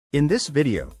In this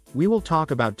video, we will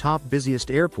talk about top busiest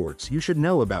airports you should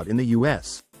know about in the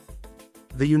US.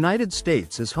 The United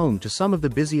States is home to some of the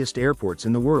busiest airports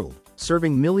in the world,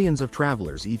 serving millions of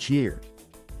travelers each year.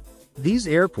 These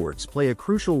airports play a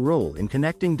crucial role in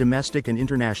connecting domestic and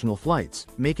international flights,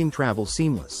 making travel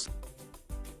seamless.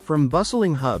 From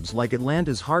bustling hubs like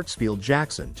Atlanta's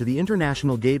Hartsfield-Jackson to the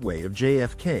international gateway of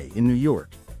JFK in New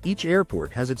York, each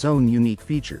airport has its own unique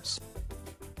features.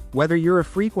 Whether you're a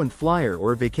frequent flyer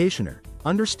or a vacationer,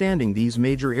 understanding these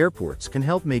major airports can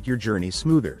help make your journey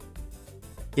smoother.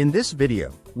 In this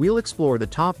video, we'll explore the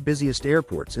top busiest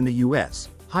airports in the US,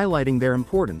 highlighting their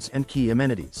importance and key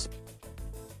amenities.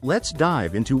 Let's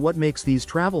dive into what makes these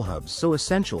travel hubs so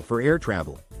essential for air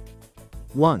travel.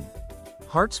 1.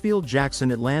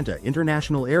 Hartsfield-Jackson Atlanta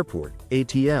International Airport,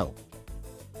 ATL.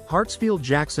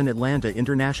 Hartsfield-Jackson Atlanta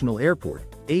International Airport,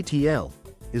 ATL,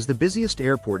 is the busiest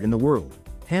airport in the world,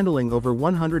 handling over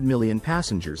 100 million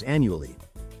passengers annually.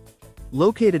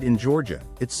 Located in Georgia,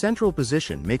 its central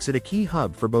position makes it a key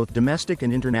hub for both domestic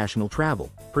and international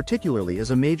travel, particularly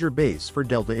as a major base for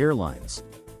Delta Airlines.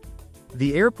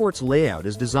 The airport's layout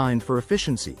is designed for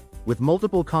efficiency, with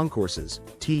multiple concourses,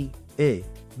 T, A,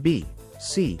 B,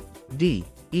 C, D,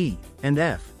 E, and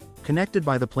F, connected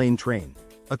by the plane train,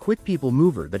 a quick people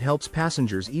mover that helps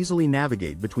passengers easily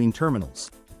navigate between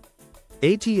terminals.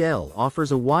 ATL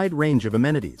offers a wide range of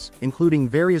amenities, including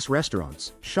various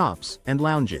restaurants, shops, and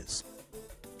lounges.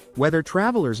 Whether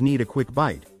travelers need a quick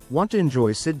bite, want to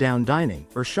enjoy sit-down dining,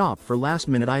 or shop for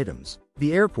last-minute items,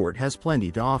 the airport has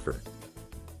plenty to offer.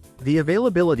 The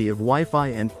availability of Wi-Fi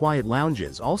and quiet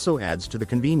lounges also adds to the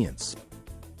convenience.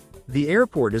 The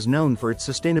airport is known for its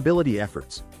sustainability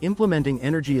efforts, implementing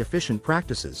energy-efficient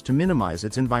practices to minimize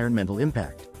its environmental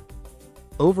impact.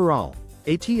 Overall,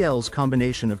 ATL's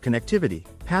combination of connectivity,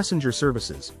 passenger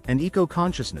services, and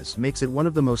eco-consciousness makes it one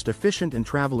of the most efficient and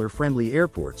traveler-friendly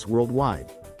airports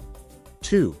worldwide.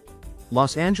 2.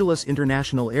 Los Angeles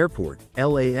International Airport,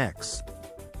 LAX.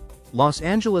 Los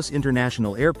Angeles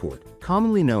International Airport,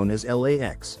 commonly known as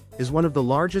LAX, is one of the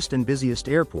largest and busiest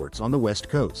airports on the West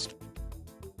Coast.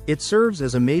 It serves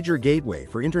as a major gateway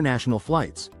for international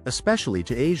flights, especially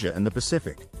to Asia and the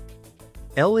Pacific.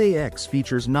 LAX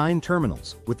features 9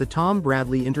 terminals, with the Tom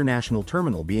Bradley International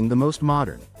Terminal being the most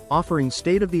modern, offering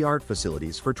state-of-the-art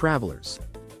facilities for travelers.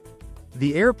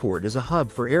 The airport is a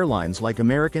hub for airlines like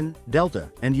American,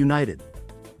 Delta, and United.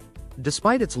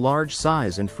 Despite its large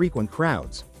size and frequent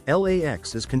crowds,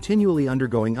 LAX is continually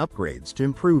undergoing upgrades to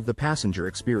improve the passenger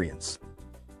experience.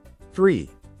 3.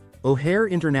 O'Hare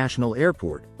International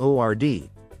Airport, ORD.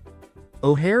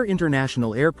 O'Hare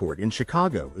International Airport in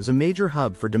Chicago is a major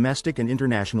hub for domestic and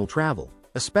international travel,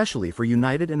 especially for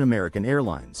United and American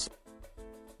Airlines.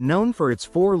 Known for its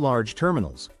 4 large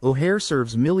terminals, O'Hare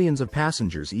serves millions of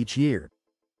passengers each year.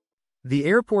 The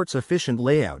airport's efficient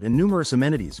layout and numerous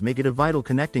amenities make it a vital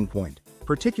connecting point,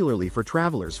 particularly for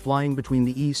travelers flying between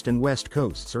the East and West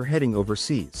coasts or heading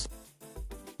overseas.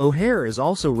 O'Hare is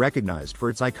also recognized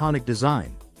for its iconic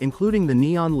design, including the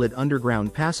neon-lit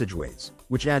underground passageways,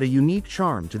 which add a unique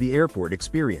charm to the airport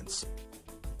experience.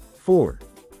 4.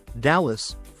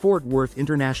 Dallas-Fort Worth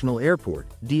International Airport,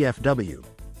 DFW.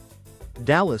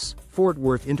 Dallas-Fort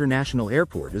Worth International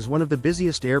Airport is one of the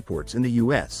busiest airports in the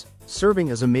U.S., serving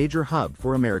as a major hub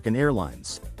for American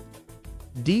Airlines.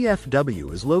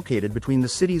 DFW is located between the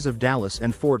cities of Dallas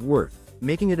and Fort Worth,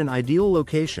 making it an ideal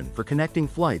location for connecting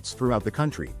flights throughout the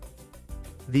country.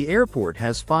 The airport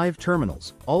has 5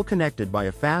 terminals, all connected by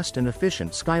a fast and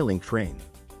efficient Skylink train.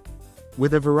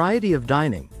 With a variety of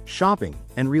dining, shopping,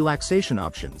 and relaxation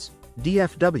options,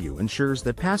 DFW ensures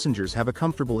that passengers have a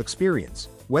comfortable experience,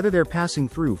 whether they're passing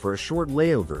through for a short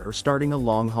layover or starting a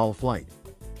long-haul flight.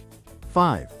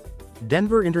 5.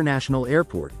 Denver International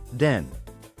Airport, DEN.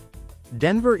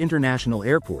 Denver International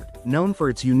Airport, known for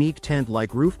its unique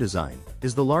tent-like roof design,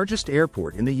 is the largest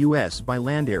airport in the U.S. by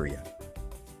land area.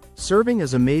 Serving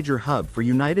as a major hub for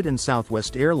United and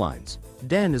Southwest Airlines,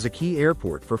 DEN is a key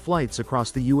airport for flights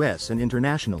across the U.S. and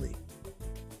internationally.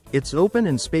 Its open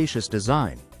and spacious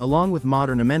design, along with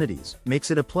modern amenities,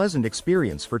 makes it a pleasant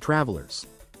experience for travelers.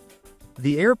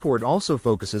 The airport also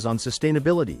focuses on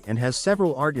sustainability and has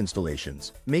several art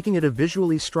installations, making it a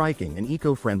visually striking and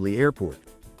eco-friendly airport.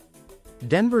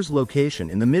 Denver's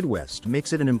location in the Midwest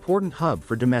makes it an important hub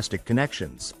for domestic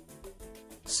connections.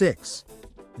 6.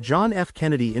 John F.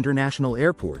 Kennedy International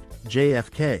Airport,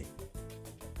 JFK.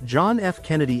 John F.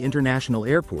 Kennedy International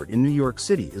Airport in New York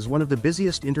City is one of the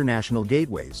busiest international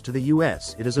gateways to the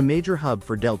U.S. It is a major hub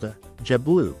for Delta,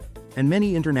 JetBlue, and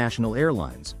many international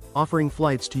airlines, offering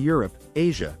flights to Europe,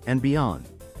 Asia, and beyond.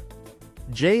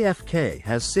 JFK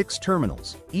has 6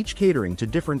 terminals, each catering to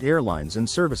different airlines and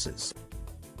services.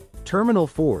 Terminal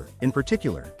 4, in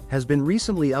particular, has been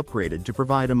recently upgraded to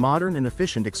provide a modern and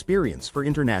efficient experience for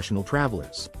international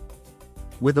travelers.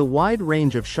 With a wide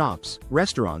range of shops,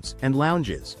 restaurants, and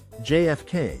lounges,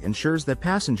 JFK ensures that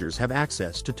passengers have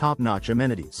access to top-notch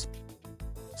amenities.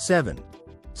 7.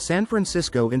 San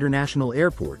Francisco International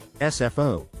Airport,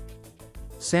 SFO.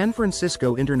 San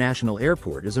Francisco International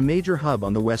Airport is a major hub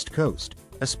on the West Coast,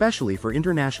 especially for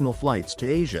international flights to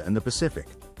Asia and the Pacific.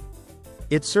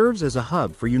 It serves as a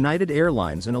hub for United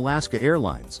Airlines and Alaska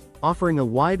Airlines, offering a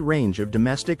wide range of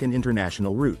domestic and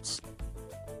international routes.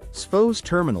 SFO's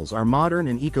terminals are modern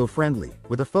and eco-friendly,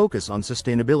 with a focus on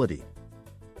sustainability.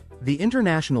 The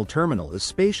international terminal is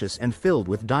spacious and filled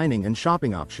with dining and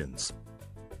shopping options.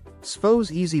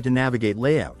 SFO's easy-to-navigate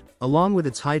layout, along with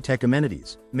its high-tech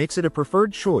amenities, makes it a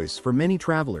preferred choice for many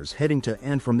travelers heading to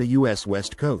and from the U.S.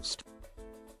 West Coast.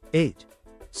 8.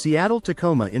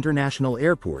 Seattle-Tacoma International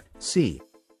Airport, SEA.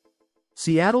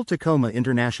 Seattle-Tacoma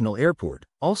International Airport,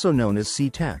 also known as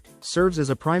SeaTac, serves as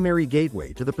a primary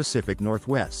gateway to the Pacific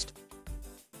Northwest.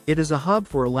 It is a hub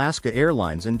for Alaska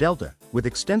Airlines and Delta, with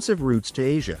extensive routes to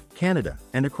Asia, Canada,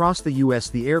 and across the U.S.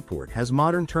 The airport has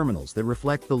modern terminals that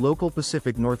reflect the local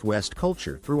Pacific Northwest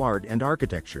culture through art and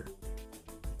architecture.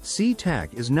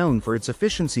 SeaTac is known for its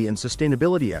efficiency and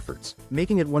sustainability efforts,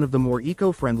 making it one of the more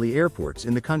eco-friendly airports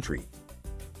in the country.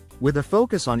 With a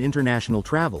focus on international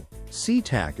travel,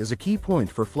 SeaTac is a key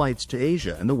point for flights to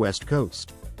Asia and the West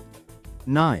Coast.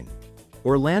 9.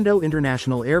 Orlando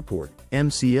International Airport,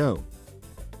 MCO.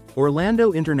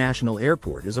 Orlando International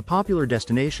Airport is a popular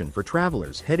destination for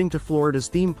travelers heading to Florida's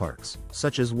theme parks,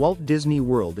 such as Walt Disney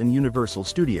World and Universal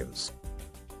Studios.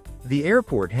 The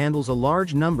airport handles a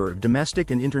large number of domestic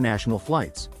and international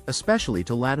flights, especially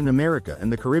to Latin America and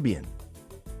the Caribbean.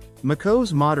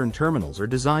 MCO's modern terminals are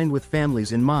designed with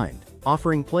families in mind,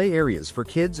 offering play areas for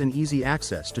kids and easy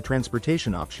access to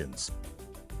transportation options.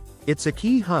 It's a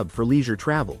key hub for leisure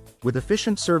travel, with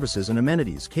efficient services and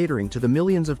amenities catering to the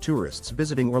millions of tourists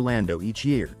visiting Orlando each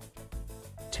year.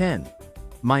 10.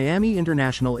 Miami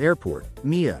International Airport,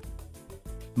 MIA.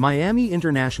 Miami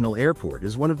International Airport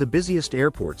is one of the busiest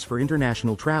airports for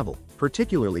international travel,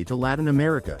 particularly to Latin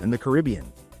America and the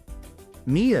Caribbean.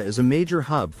 MIA is a major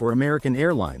hub for American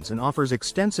Airlines and offers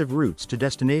extensive routes to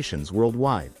destinations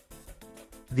worldwide.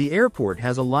 The airport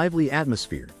has a lively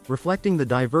atmosphere, reflecting the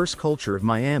diverse culture of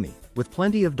Miami, with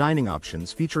plenty of dining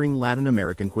options featuring Latin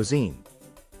American cuisine.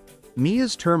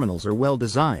 MIA's terminals are well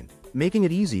designed, making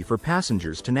it easy for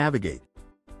passengers to navigate.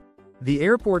 The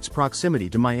airport's proximity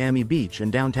to Miami Beach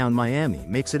and downtown Miami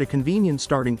makes it a convenient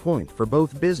starting point for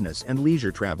both business and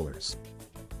leisure travelers.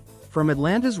 From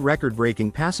Atlanta's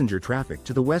record-breaking passenger traffic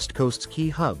to the West Coast's key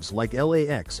hubs like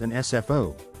LAX and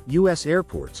SFO, U.S.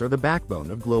 airports are the backbone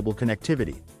of global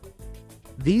connectivity.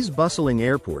 These bustling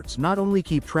airports not only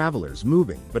keep travelers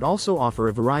moving but also offer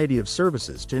a variety of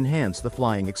services to enhance the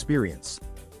flying experience.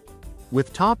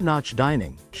 With top-notch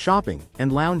dining, shopping,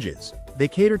 and lounges, they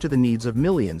cater to the needs of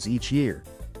millions each year.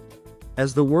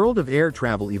 As the world of air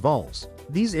travel evolves,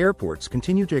 these airports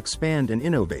continue to expand and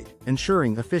innovate,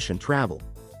 ensuring efficient travel.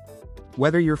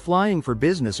 Whether you're flying for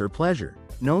business or pleasure,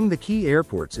 knowing the key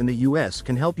airports in the U.S.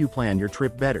 can help you plan your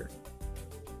trip better.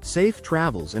 Safe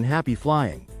travels and happy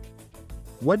flying.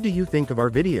 What do you think of our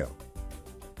video?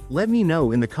 Let me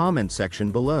know in the comment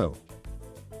section below.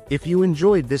 If you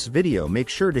enjoyed this video, make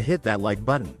sure to hit that like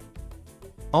button.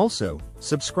 Also,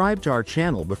 subscribe to our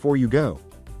channel before you go.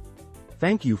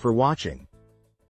 Thank you for watching.